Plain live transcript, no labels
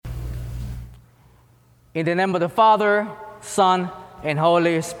In the name of the Father, Son, and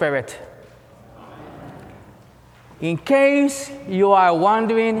Holy Spirit. In case you are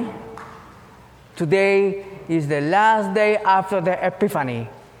wondering, today is the last day after the Epiphany.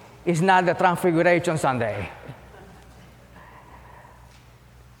 It's not the Transfiguration Sunday.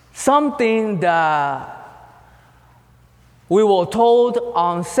 Something that we were told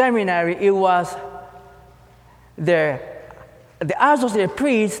on seminary, it was the associate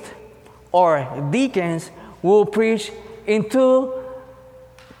priest or deacons will preach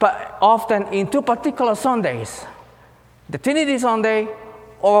often in two particular Sundays, the Trinity Sunday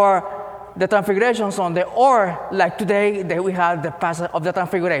or the Transfiguration Sunday, or like today that we have the Passage of the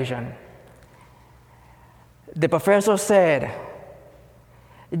Transfiguration. The professor said,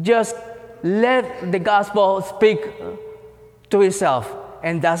 just let the gospel speak to itself,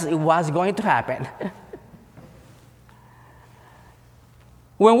 and that's what's going to happen.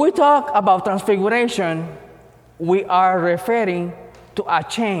 When we talk about transfiguration, we are referring to a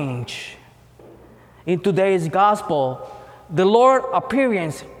change. In today's gospel, the Lord's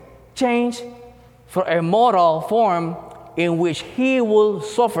appearance changed from a mortal form in which he will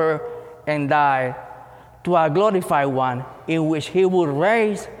suffer and die to a glorified one in which he will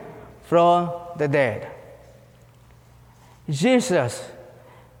rise from the dead. Jesus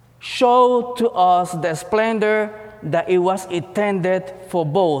showed to us the splendor that it was intended for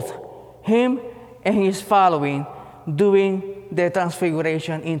both him and his following during the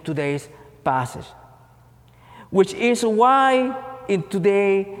transfiguration in today's passage. Which is why in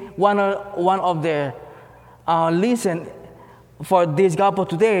today, one of the lesson for this gospel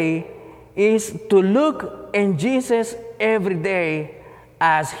today is to look in Jesus every day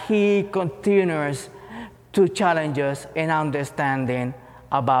as he continues to challenge us in understanding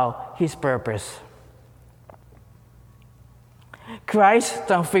about his purpose. Christ's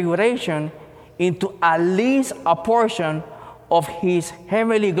transfiguration into at least a portion of his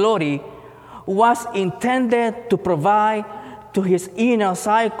heavenly glory was intended to provide to his inner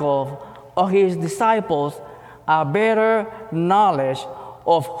cycle of his disciples a better knowledge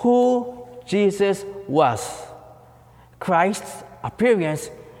of who Jesus was. Christ's appearance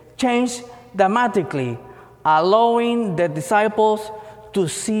changed dramatically, allowing the disciples to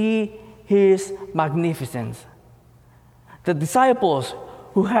see his magnificence. The disciples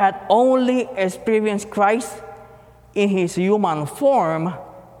who had only experienced Christ in his human form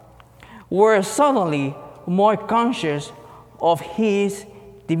were suddenly more conscious of his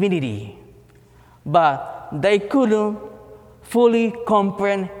divinity, but they couldn't fully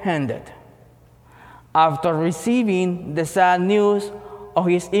comprehend it. After receiving the sad news of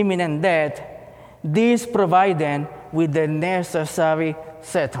his imminent death, this provided them with the necessary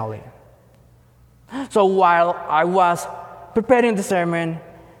settling. So while I was preparing the sermon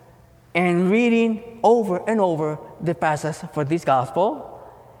and reading over and over the passage for this gospel,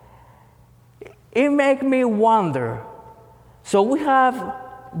 it made me wonder. So we have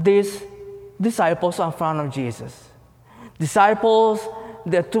these disciples in front of Jesus. Disciples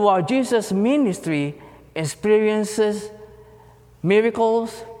that throughout Jesus' ministry experiences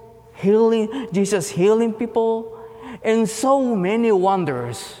miracles, healing, Jesus healing people, and so many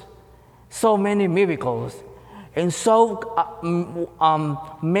wonders, so many miracles, and so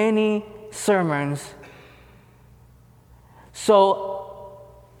many sermons. So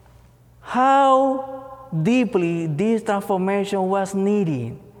how deeply this transformation was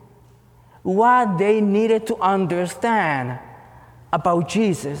needed, what they needed to understand about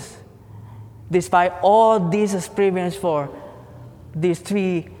Jesus, despite all this experience for these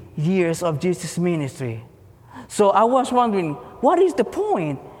 3 years of Jesus' ministry. So I was wondering, what is the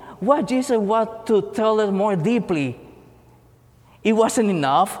point? What Jesus wanted to tell us more deeply? It wasn't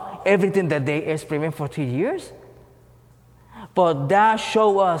enough, everything that they experienced for 3 years. But that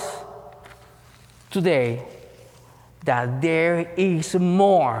shows us today that there is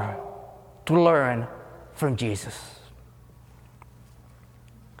more to learn from Jesus.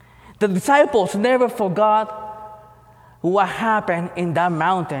 The disciples never forgot what happened in that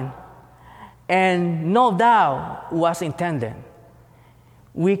mountain, and no doubt was intended.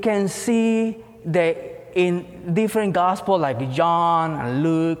 We can see that in different gospels like John and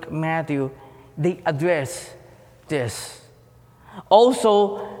Luke, Matthew, they address this.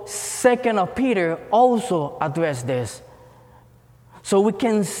 Also, 2 Peter also addressed this. So we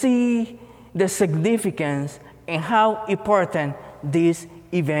can see the significance and how important this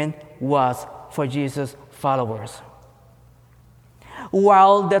event was for Jesus' followers.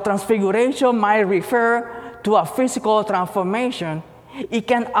 While the transfiguration might refer to a physical transformation, it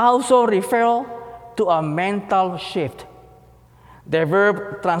can also refer to a mental shift. The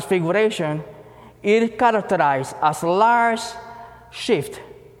verb transfiguration It is characterized as a large shift.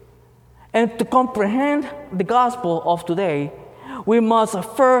 And to comprehend the gospel of today, we must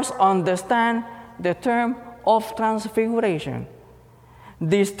first understand the term of transfiguration.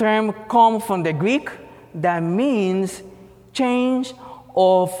 This term comes from the Greek that means change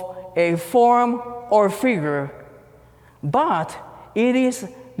of a form or figure, but it is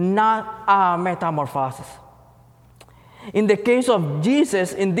not a metamorphosis. In the case of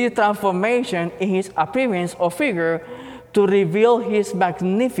Jesus, in this transformation in his appearance or figure to reveal his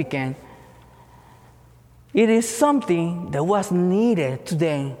magnificence, it is something that was needed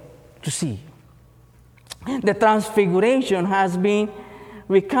today to see. The transfiguration has been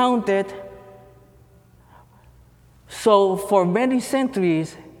recounted so for many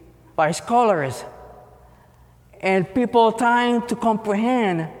centuries by scholars and people trying to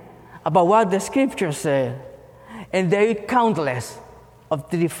comprehend about what the scripture said. And there are countless of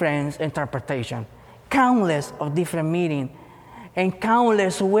different interpretations, countless of different meanings, and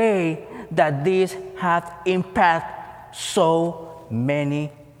countless ways that this has impacted so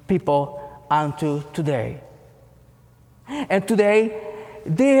many people unto today. And today,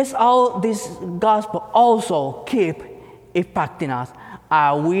 this gospel also keep impacting us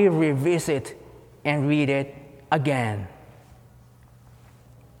as we revisit and read it again.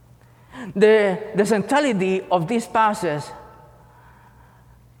 The centrality of this passage,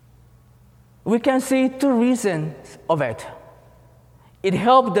 we can see two reasons of it. It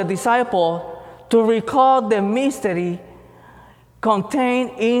helped the disciple to recall the mystery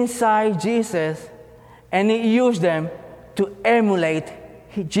contained inside Jesus, and it used them to emulate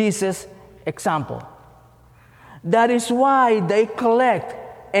Jesus' example. That is why they collect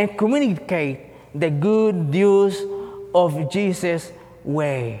and communicate the good news of Jesus'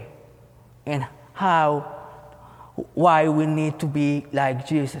 way and why we need to be like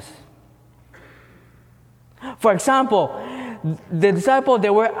Jesus. For example, the disciples, they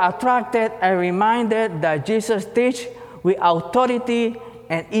were attracted and reminded that Jesus teach with authority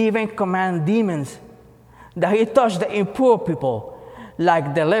and even command demons, that he touched the impure people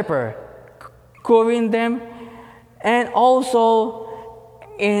like the leper, curing them, and also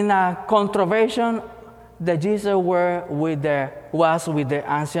in a controversy that Jesus was with the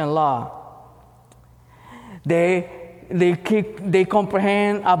ancient law. They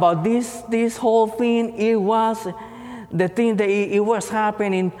comprehend about this whole thing. It was the thing that it was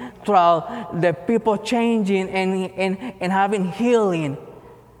happening throughout the people changing and having healing,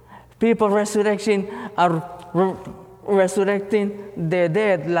 people resurrecting the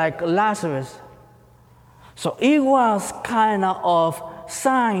dead like Lazarus. So it was kind of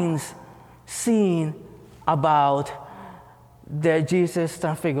signs seen about the Jesus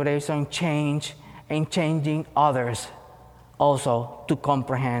transfiguration change and changing others also to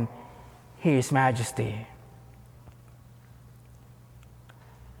comprehend his majesty.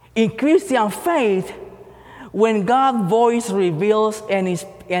 In Christian faith, when God's voice reveals and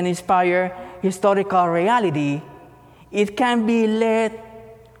inspires historical reality, it can be led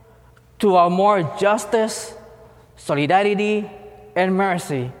to a more justice, solidarity, and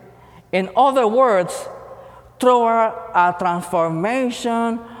mercy. In other words, through a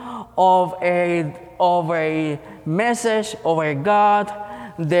transformation of a message of a God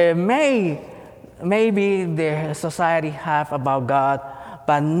that maybe the society have about God,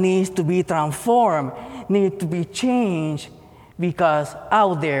 but needs to be transformed, needs to be changed, because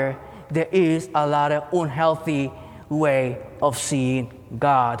out there is a lot of unhealthy way of seeing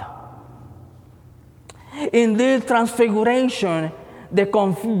God. In this transfiguration, the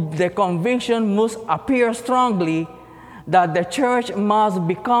conviction must appear strongly that the church must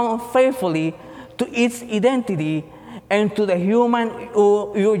become faithfully to its identity and to the human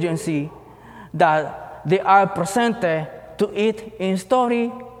urgency that they are presented to it in story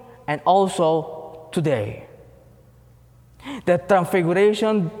and also today. The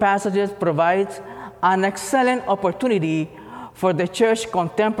Transfiguration passages provides an excellent opportunity for the church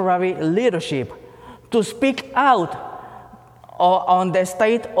contemporary leadership to speak out on the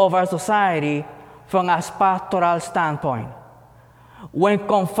state of our society from a pastoral standpoint. When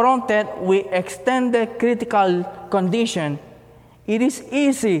confronted with extended critical condition, it is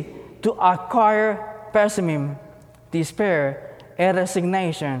easy to acquire pessimism, despair, and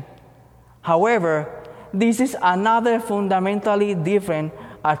resignation. However, this is another fundamentally different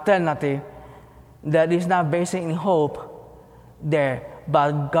alternative that is not based in hope there,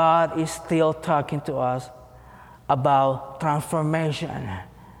 but God is still talking to us about transformation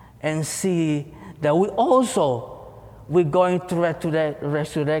and see that we're going to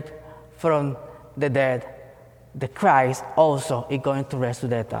resurrect from the dead. The Christ also is going to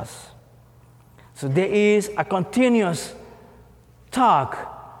resurrect us. So there is a continuous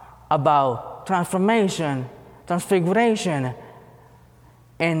talk about transformation, transfiguration,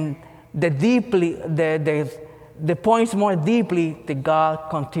 and the points more deeply that God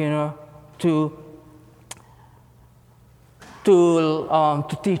continue to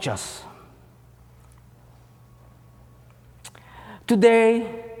teach us.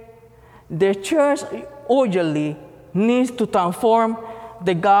 Today, the church urgently needs to transform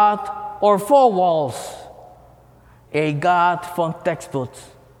the God or four walls, a God from textbooks,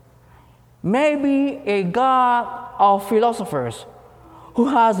 maybe a God of philosophers who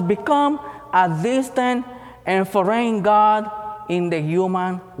has become a distant and foreign God in the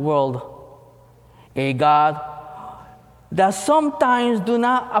human world, a God that sometimes do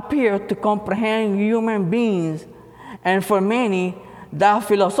not appear to comprehend human beings, and for many, that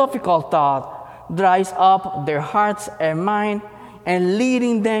philosophical thought dries up their hearts and mind and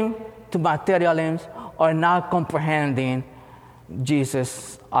leading them to materialism or not comprehending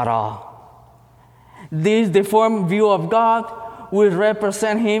Jesus at all. This deformed view of God will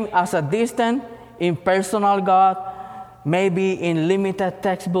represent him as a distant, impersonal God, maybe in limited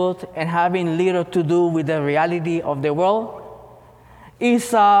textbooks and having little to do with the reality of the world.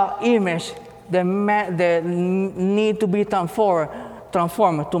 It's an image that need to be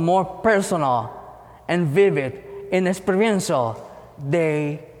transformed to more personal and vivid and experiential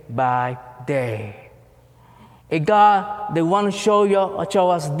day by day. A God that wants to show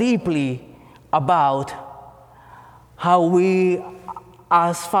us deeply about how we,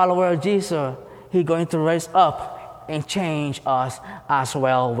 as followers of Jesus, He's going to raise up and change us as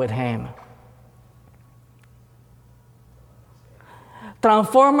well with Him.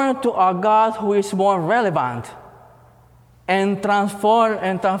 Transformer to our God who is more relevant and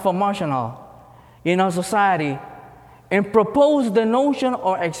transformational in our society, and propose the notion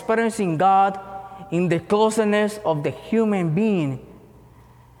of experiencing God in the closeness of the human being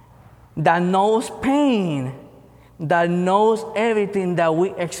that knows pain, that knows everything that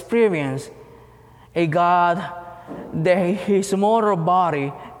we experience, a God that his mortal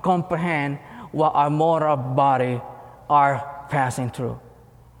body comprehend what our mortal body are passing through,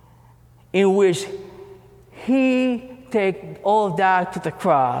 in which he take all that to the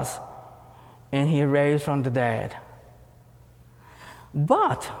cross and he raised from the dead.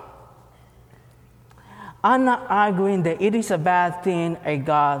 But I'm not arguing that it is a bad thing, a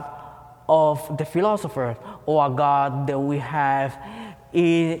God of the philosopher or a God that we have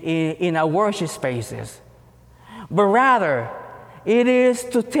in our worship spaces. But rather, it is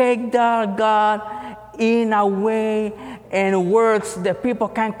to take that God in a way and words that people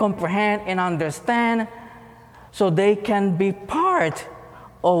can comprehend and understand so they can be part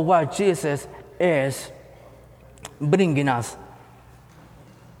of what Jesus is bringing us.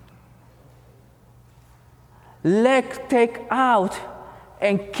 Let's take out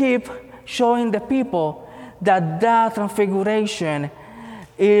and keep showing the people that transfiguration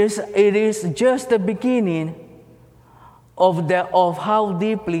is just the beginning of how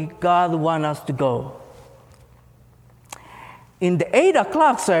deeply God wants us to go. In the 8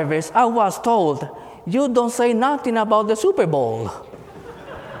 o'clock service, I was told, you don't say nothing about the Super Bowl.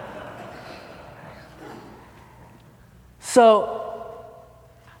 So,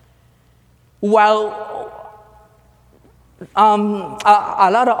 while a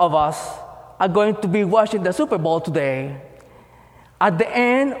lot of us are going to be watching the Super Bowl today, at the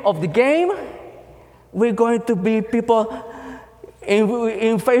end of the game, we're going to be people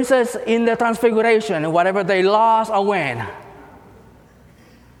in faces in the transfiguration, whatever they lost or win.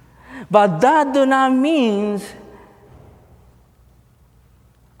 But that do not mean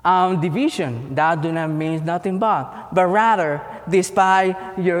division. That do not mean nothing but rather, despite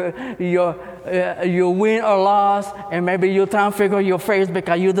your win or loss, and maybe you transfigure your face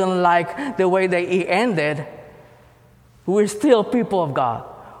because you don't like the way that it ended, we're still people of God.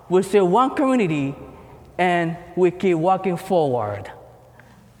 We're still one community, and we keep walking forward.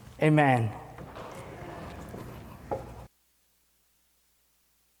 Amen.